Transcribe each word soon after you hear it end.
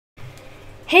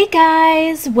Hey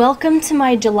guys, welcome to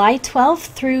my July 12th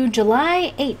through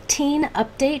July 18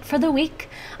 update for the week.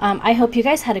 I hope you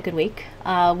guys had a good week.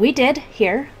 We did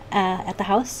here at the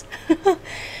house.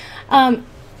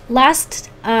 Last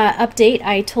update,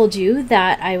 I told you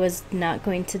that I was not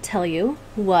going to tell you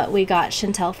what we got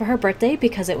Chantel for her birthday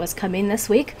because it was coming this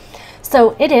week.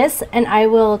 So it is, and I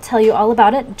will tell you all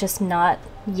about it, just not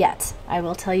yet. I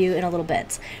will tell you in a little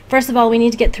bit. First of all, we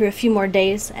need to get through a few more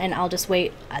days, and I'll just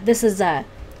wait. This is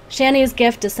Shani's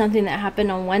gift is something that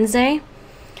happened on Wednesday,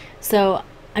 so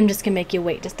I'm just gonna make you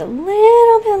wait just a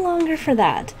little bit longer for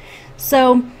that.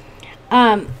 So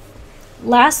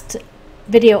last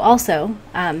video also,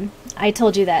 I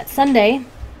told you that Sunday,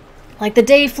 like, the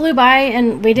day flew by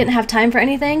and we didn't have time for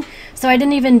anything, so I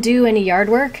didn't even do any yard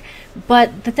work.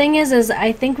 But the thing is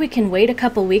I think we can wait a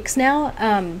couple weeks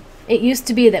now. It used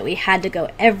to be that we had to go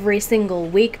every single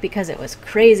week because it was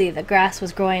crazy. The grass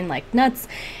was growing like nuts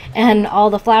and all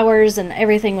the flowers and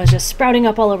everything was just sprouting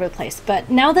up all over the place. But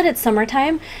now that it's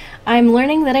summertime, I'm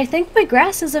learning that I think my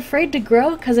grass is afraid to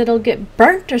grow because it'll get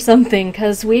burnt or something,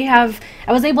 because I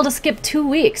was able to skip 2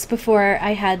 weeks before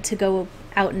I had to go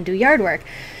out and do yard work.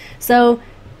 So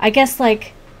I guess,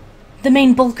 like, the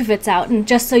main bulk of it's out, and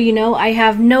just so you know, I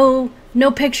have no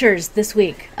pictures this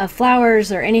week of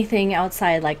flowers or anything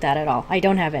outside like that at all. I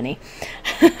don't have any.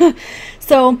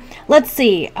 So let's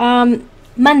see.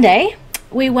 Monday,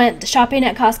 we went shopping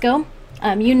at Costco.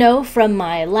 You know from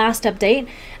my last update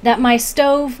that my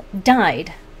stove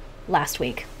died last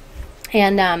week.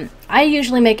 And I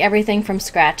usually make everything from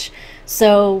scratch.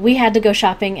 So we had to go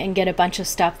shopping and get a bunch of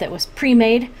stuff that was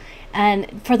pre-made.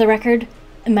 And for the record,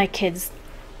 my kids,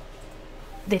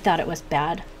 they thought it was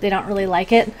bad. They don't really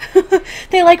like it.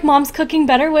 They like Mom's cooking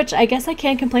better, which I guess I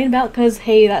can't complain about because,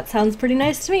 hey, that sounds pretty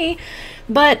nice to me.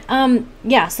 But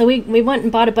yeah, so we went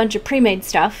and bought a bunch of pre-made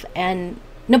stuff, and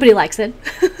nobody likes it.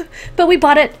 But we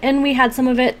bought it and we had some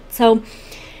of it. So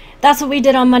that's what we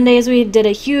did on Monday, is we did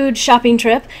a huge shopping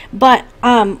trip. But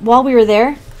while we were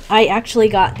there, I actually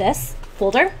got this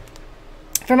folder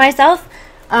for myself.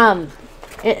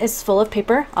 It is full of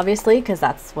paper, obviously, because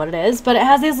that's what it is. But it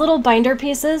has these little binder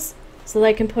pieces so that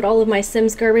I can put all of my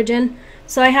Sims garbage in.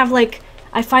 So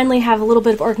I finally have a little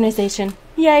bit of organization.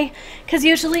 Yay! Because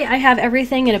usually I have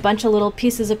everything in a bunch of little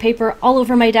pieces of paper all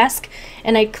over my desk.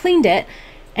 And I cleaned it.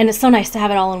 And it's so nice to have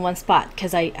it all in one spot,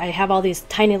 because I have all these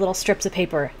tiny little strips of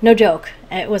paper. No joke.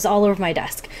 It was all over my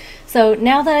desk. So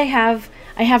now that I have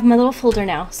my little folder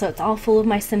now, so it's all full of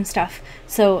my Sim stuff.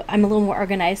 So I'm a little more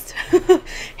organized.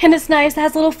 And it's nice. It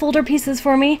has little folder pieces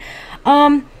for me.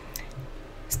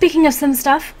 Speaking of Sim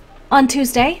stuff, on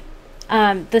Tuesday,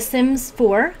 The Sims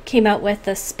 4 came out with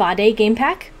the Spa Day game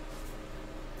pack.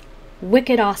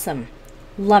 Wicked awesome.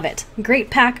 Love it. Great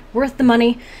pack. Worth the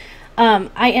money. I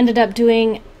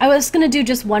was going to do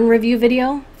just one review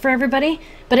video for everybody,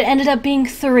 but it ended up being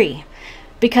 3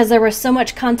 because there was so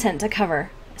much content to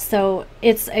cover. So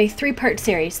it's a 3-part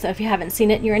series. So if you haven't seen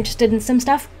it and you're interested in Sim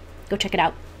stuff, go check it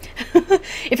out.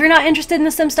 If you're not interested in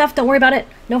the Sim stuff, don't worry about it.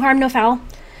 No harm, no foul.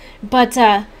 But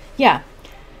yeah,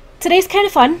 today's kind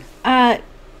of fun.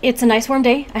 It's a nice warm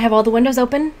day. I have all the windows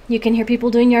open. You can hear people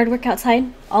doing yard work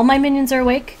outside. All my minions are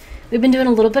awake. We've been doing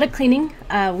a little bit of cleaning.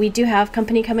 We do have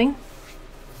company coming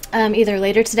either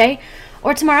later today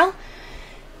or tomorrow.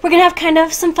 We're going to have kind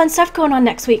of some fun stuff going on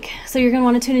next week. So you're going to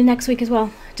want to tune in next week as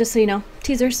well, just so you know.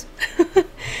 Teasers.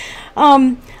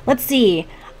 Let's see.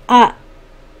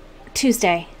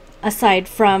 Tuesday, aside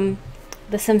from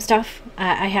the Sim stuff,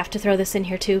 I have to throw this in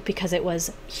here too because it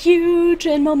was huge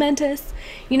and momentous.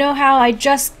 You know how I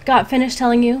just got finished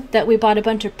telling you that we bought a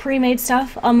bunch of pre-made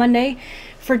stuff on Monday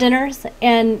for dinners,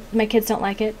 and my kids don't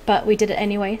like it, but we did it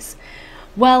anyways.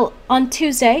 Well, on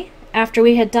Tuesday, after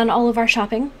we had done all of our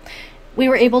shopping, we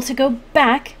were able to go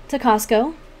back to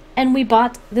Costco, and we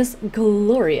bought this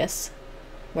glorious,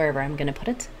 wherever I'm gonna put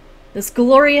it, this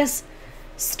glorious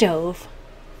stove.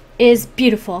 It is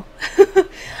beautiful.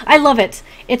 I love it.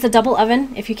 It's a double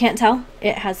oven, if you can't tell.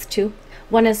 It has 2.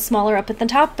 One is smaller up at the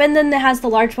top, and then it has the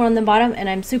large one on the bottom, and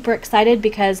I'm super excited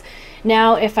because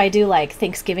now if I do like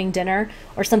Thanksgiving dinner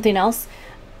or something else,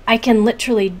 I can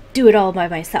literally do it all by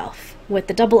myself. With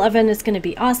the double oven, it's going to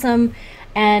be awesome,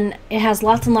 and it has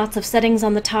lots and lots of settings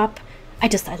on the top. I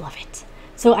love it.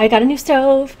 So I got a new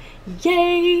stove.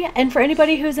 Yay! And for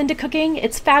anybody who's into cooking,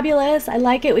 it's fabulous. I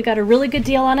like it. We got a really good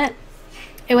deal on it.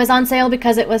 It was on sale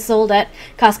because it was sold at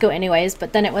Costco anyways,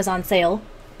 but then it was on sale.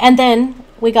 And then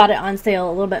we got it on sale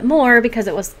a little bit more because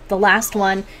it was the last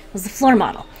one. It was the floor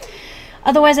model.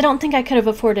 Otherwise, I don't think I could have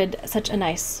afforded such a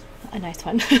nice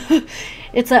one.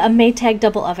 It's a Maytag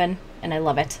double oven, and I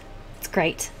love it. It's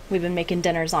great. We've been making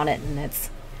dinners on it, and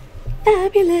it's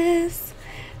Fabulous.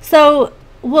 So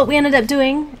what we ended up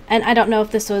doing, and I don't know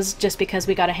if this was just because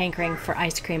we got a hankering for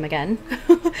ice cream again,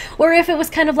 or if it was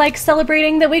kind of like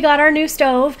celebrating that we got our new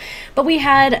stove, but we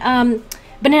had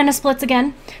banana splits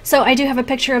again. So I do have a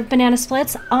picture of banana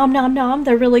splits. Nom nom,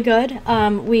 they're really good.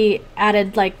 We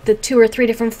added like the 2 or 3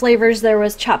 different flavors. There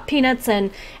was chopped peanuts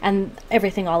and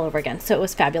everything all over again. So it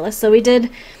was fabulous. So we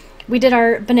did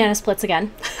our banana splits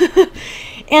again.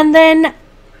 And then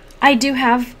I do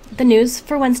have the news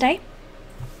for Wednesday.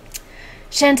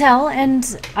 Chantel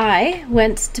and I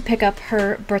went to pick up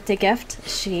her birthday gift.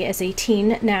 She is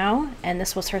 18 now, and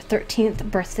this was her 13th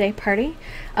birthday party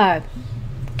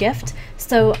gift.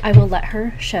 So I will let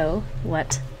her show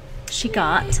what she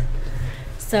got.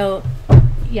 So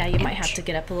yeah, you might have to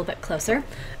get up a little bit closer,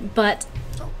 but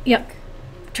yep,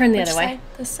 turn the other way.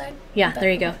 This side? Yeah,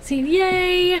 there you go. See,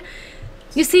 yay!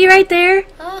 You see right there?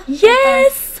 Oh,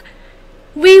 yes!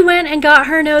 We went and got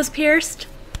her nose pierced.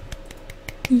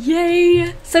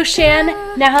 Yay! So Shan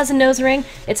now has a nose ring.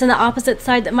 It's in the opposite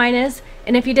side that mine is.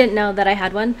 And if you didn't know that I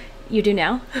had one, you do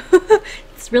now.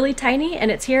 It's really tiny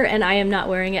and it's here, and I am not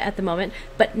wearing it at the moment.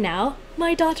 But now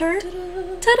my daughter,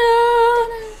 ta-da,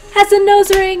 has a nose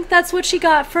ring. That's what she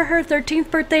got for her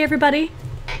 13th birthday, everybody.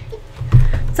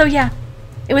 So yeah,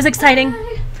 it was exciting.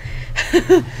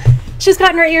 She's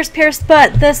gotten her ears pierced,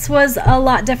 but this was a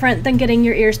lot different than getting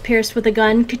your ears pierced with a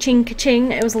gun. Ka-ching,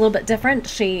 ka-ching. It was a little bit different.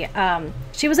 She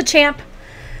was a champ.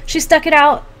 She stuck it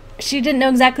out. She didn't know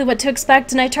exactly what to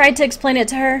expect, and I tried to explain it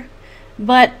to her,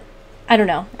 but I don't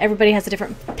know. Everybody has a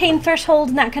different pain threshold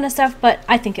and that kind of stuff, but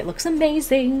I think it looks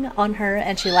amazing on her,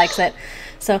 and she likes it.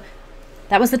 So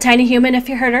that was the tiny human, if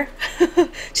you heard her.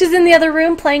 She's in the other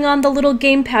room playing on the little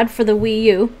gamepad for the Wii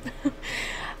U.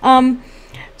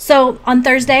 So on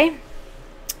Thursday,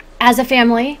 as a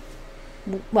family,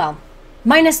 well,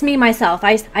 minus me, myself,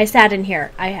 I sat in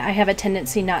here. I have a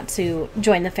tendency not to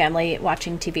join the family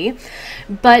watching TV.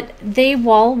 But they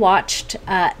all watched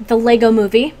the Lego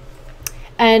movie.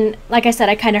 And like I said,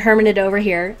 I kind of hermited over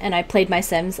here and I played my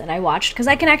Sims and I watched, because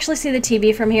I can actually see the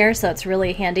TV from here, so it's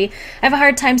really handy. I have a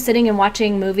hard time sitting and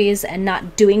watching movies and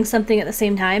not doing something at the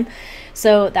same time.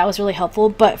 So that was really helpful.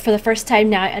 But for the first time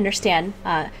now, I understand.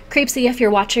 Creepsy, if you're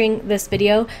watching this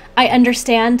video, I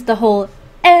understand the whole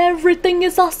everything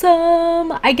is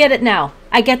awesome. I get it now.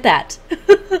 I get that.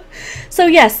 So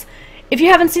yes, if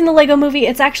you haven't seen the Lego movie,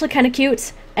 it's actually kind of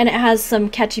cute and it has some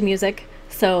catchy music.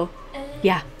 So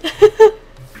yeah.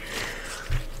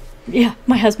 Yeah,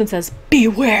 my husband says,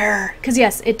 beware. Because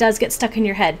yes, it does get stuck in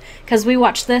your head. Because we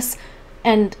watch this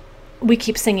and we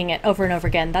keep singing it over and over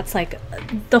again. That's like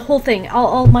the whole thing.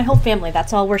 My whole family,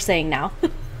 that's all we're saying now.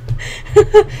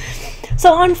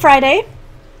 So on Friday,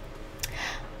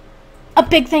 a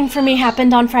big thing for me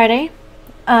happened on Friday.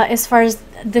 As far as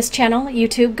this channel,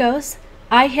 YouTube, goes.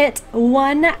 I hit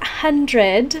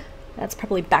 100. That's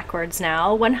probably backwards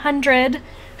now. 100.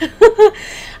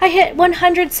 I hit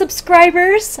 100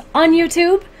 subscribers on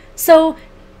YouTube. So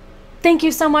thank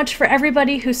you so much for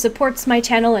everybody who supports my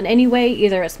channel in any way.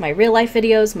 Either it's my real life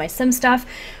videos, my sim stuff,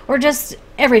 or just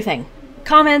everything.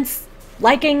 Comments,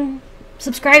 liking,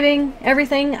 subscribing,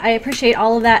 everything. I appreciate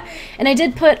all of that. And I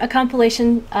did put a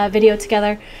compilation video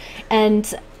together. And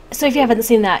so if you haven't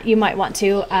seen that, you might want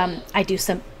to. I do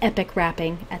some epic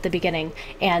rapping at the beginning.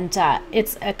 And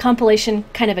it's a compilation,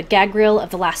 kind of a gag reel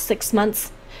of the last 6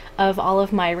 months of all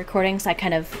of my recordings. I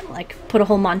kind of like put a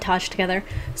whole montage together.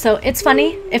 So it's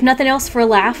funny, if nothing else, for a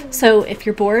laugh. So if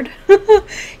you're bored,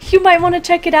 you might want to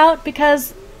check it out,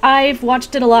 because I've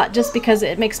watched it a lot just because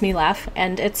it makes me laugh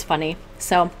and it's funny.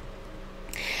 So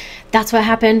that's what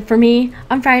happened for me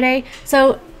on Friday.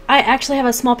 So I actually have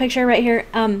a small picture right here.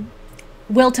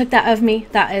 Will took that of me.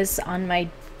 That is on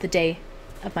the day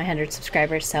of my 100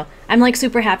 subscribers, so I'm like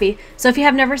super happy. So if you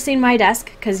have never seen my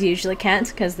desk, because you usually can't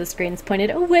because the screen's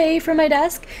pointed away from my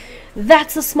desk,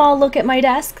 that's a small look at my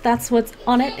desk. That's what's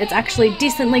on it. It's actually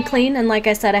decently clean, and like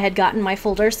I said, I had gotten my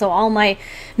folder, so all my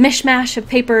mishmash of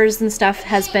papers and stuff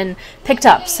has been picked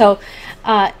up. So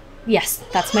yes,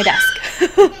 that's my desk.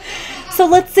 So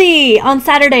let's see, on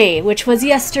Saturday, which was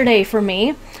yesterday for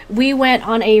me, we went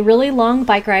on a really long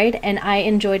bike ride and I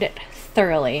enjoyed it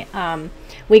thoroughly.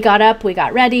 We got up, we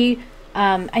got ready.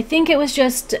 I think it was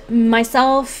just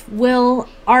myself, Will,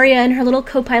 Aria, and her little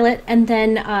co-pilot, and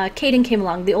then Kaden came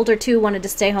along. The older two wanted to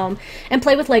stay home and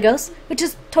play with Legos, which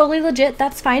is totally legit.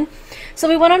 That's fine. So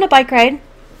we went on a bike ride,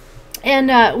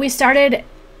 and we started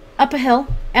up a hill,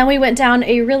 and we went down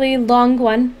a really long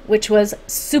one, which was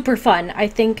super fun. I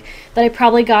think that I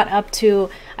probably got up to,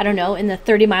 I don't know, in the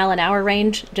 30-mile-an-hour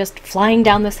range, just flying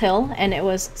down this hill, and it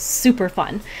was super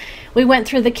fun. we went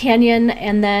through the canyon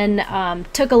and then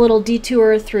took a little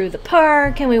detour through the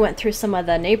park, and we went through some of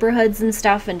the neighborhoods and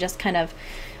stuff and just kind of,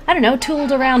 I don't know,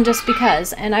 tooled around just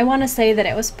because. And I want to say that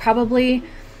it was probably,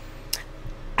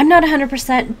 I'm not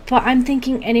 100%, but I'm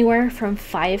thinking anywhere from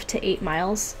 5 to 8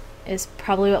 miles is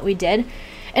probably what we did.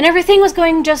 And everything was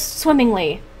going just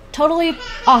swimmingly. Totally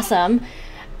awesome.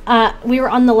 We were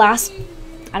on the last,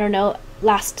 I don't know,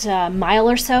 last mile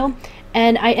or so,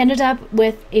 and I ended up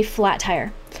with a flat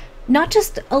tire. Not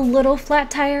just a little flat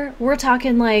tire, we're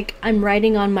talking like I'm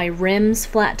riding on my rims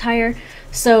flat tire.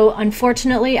 So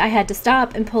unfortunately I had to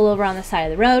stop and pull over on the side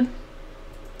of the road.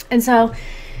 And so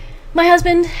my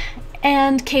husband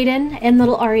and Kaden and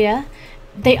little Aria,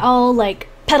 they all like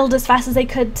pedaled as fast as they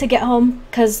could to get home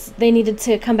because they needed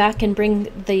to come back and bring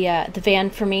the van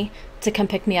for me to come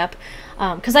pick me up.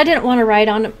 Because I didn't want to ride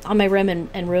on my rim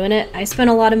and ruin it. I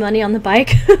spent a lot of money on the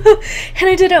bike and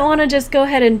I didn't want to just go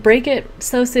ahead and break it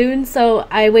so soon, so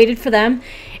I waited for them.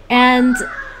 And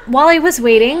while I was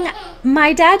waiting,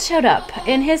 my dad showed up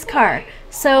in his car.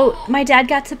 So my dad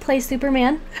got to play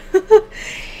Superman.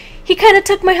 He kind of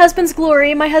took my husband's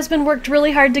glory. My husband worked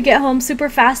really hard to get home super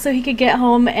fast so he could get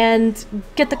home and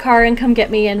get the car and come get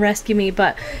me and rescue me,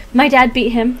 but my dad beat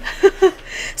him.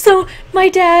 So my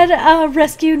dad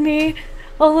rescued me.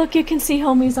 Oh, look, you can see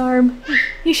Homie's arm.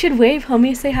 You should wave,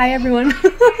 Homie. Say hi, everyone.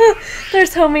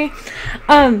 There's Homie.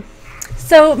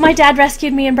 So my dad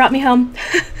rescued me and brought me home.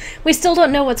 We still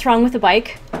don't know what's wrong with the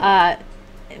bike.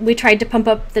 We tried to pump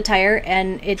up the tire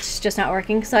and it's just not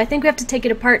working. So I think we have to take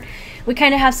it apart. We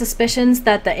kind of have suspicions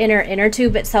that the inner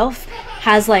tube itself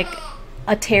has like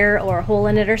a tear or a hole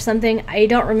in it or something. I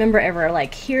don't remember ever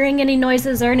like hearing any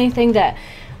noises or anything that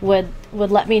would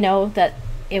let me know that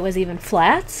it was even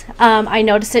flat. I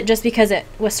noticed it just because it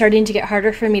was starting to get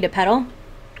harder for me to pedal.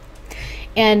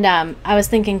 And I was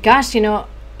thinking, gosh, you know,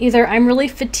 either I'm really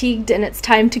fatigued and it's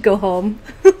time to go home,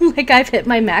 like I've hit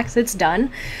my max, it's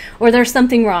done, or there's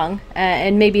something wrong,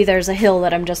 and maybe there's a hill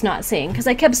that I'm just not seeing, because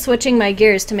I kept switching my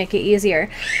gears to make it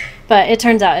easier, but it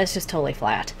turns out it's just totally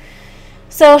flat.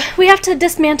 So we have to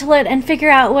dismantle it and figure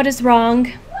out what is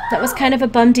wrong. That was kind of a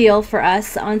bum deal for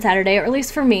us on Saturday, or at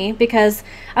least for me, because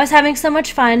I was having so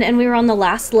much fun and we were on the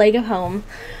last leg of home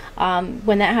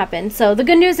when that happened. So the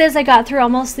good news is I got through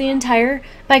almost the entire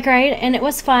bike ride and it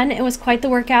was fun. It was quite the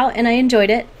workout and I enjoyed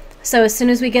it. So as soon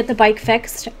as we get the bike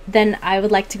fixed, then I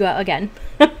would like to go out again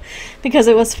because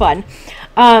it was fun.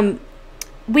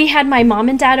 We had my mom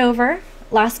and dad over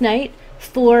last night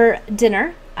for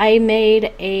dinner. I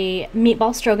made a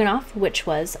meatball stroganoff, which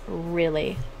was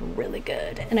really, really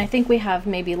good. And I think we have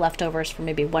maybe leftovers for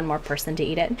maybe one more person to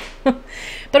eat it. But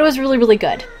it was really, really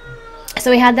good. So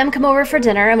we had them come over for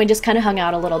dinner and we just kind of hung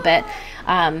out a little bit.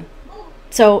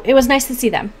 So it was nice to see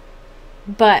them.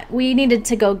 But we needed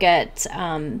to go get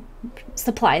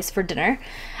supplies for dinner.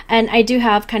 And I do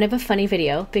have kind of a funny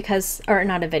video because, or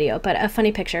not a video, but a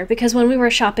funny picture. Because when we were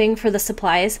shopping for the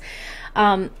supplies,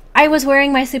 I was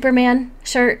wearing my Superman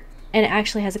shirt and it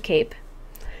actually has a cape.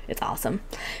 It's awesome.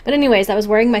 But anyways, I was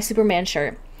wearing my Superman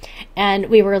shirt and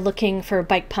we were looking for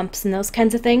bike pumps and those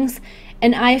kinds of things.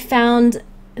 And I found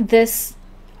this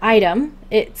item.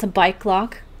 It's a bike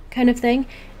lock kind of thing.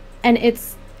 And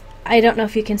it's, I don't know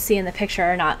if you can see in the picture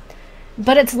or not,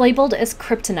 but it's labeled as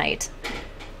kryptonite.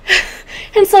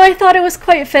 And so I thought it was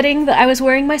quite fitting that I was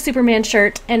wearing my Superman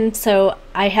shirt, and so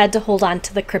I had to hold on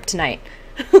to the kryptonite.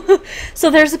 So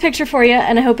there's a picture for you,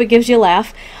 and I hope it gives you a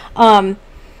laugh.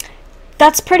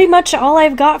 That's pretty much all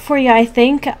I've got for you, I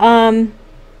think. Oh,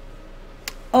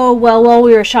 well, while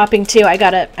we were shopping too, I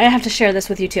have to share this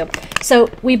with you too. So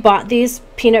we bought these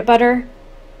peanut butter,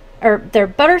 or they're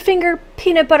Butterfinger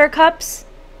peanut butter cups,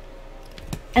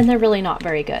 and they're really not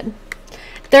very good.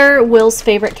 They're Will's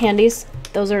favorite candies.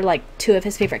 Those are like 2 of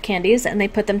his favorite candies, and they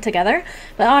put them together.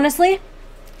 But honestly,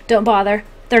 don't bother.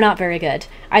 They're not very good.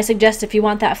 I suggest if you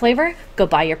want that flavor, go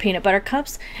buy your peanut butter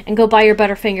cups and go buy your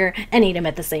Butterfinger and eat them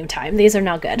at the same time. These are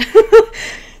not good.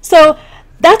 So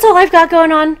that's all I've got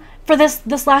going on for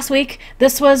this last week.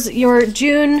 This was your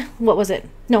June, what was it?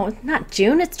 No, not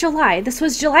June, it's July. This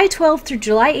was July 12th through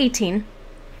July 18th.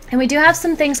 And we do have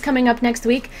some things coming up next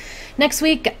week. Next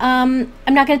week, I'm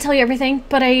not going to tell you everything,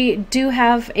 but I do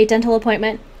have a dental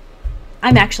appointment.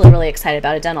 I'm actually really excited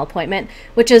about a dental appointment,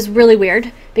 which is really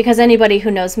weird because anybody who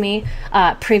knows me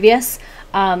previous,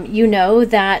 you know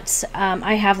that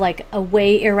I have like a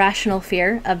way irrational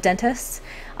fear of dentists.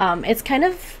 It's kind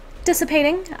of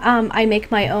dissipating. I make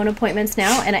my own appointments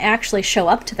now and I actually show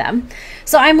up to them.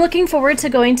 So I'm looking forward to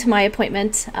going to my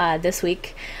appointment this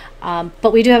week.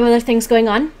 But we do have other things going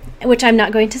on, which I'm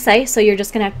not going to say, so you're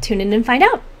just going to have to tune in and find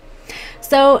out.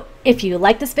 So if you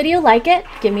like this video, like it,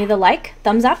 give me the like,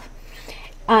 thumbs up.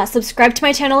 Subscribe to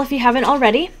my channel if you haven't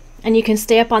already, and you can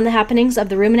stay up on the happenings of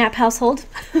the Ruminap household.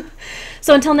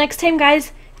 So until next time,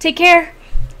 guys, take care.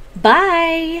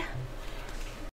 Bye.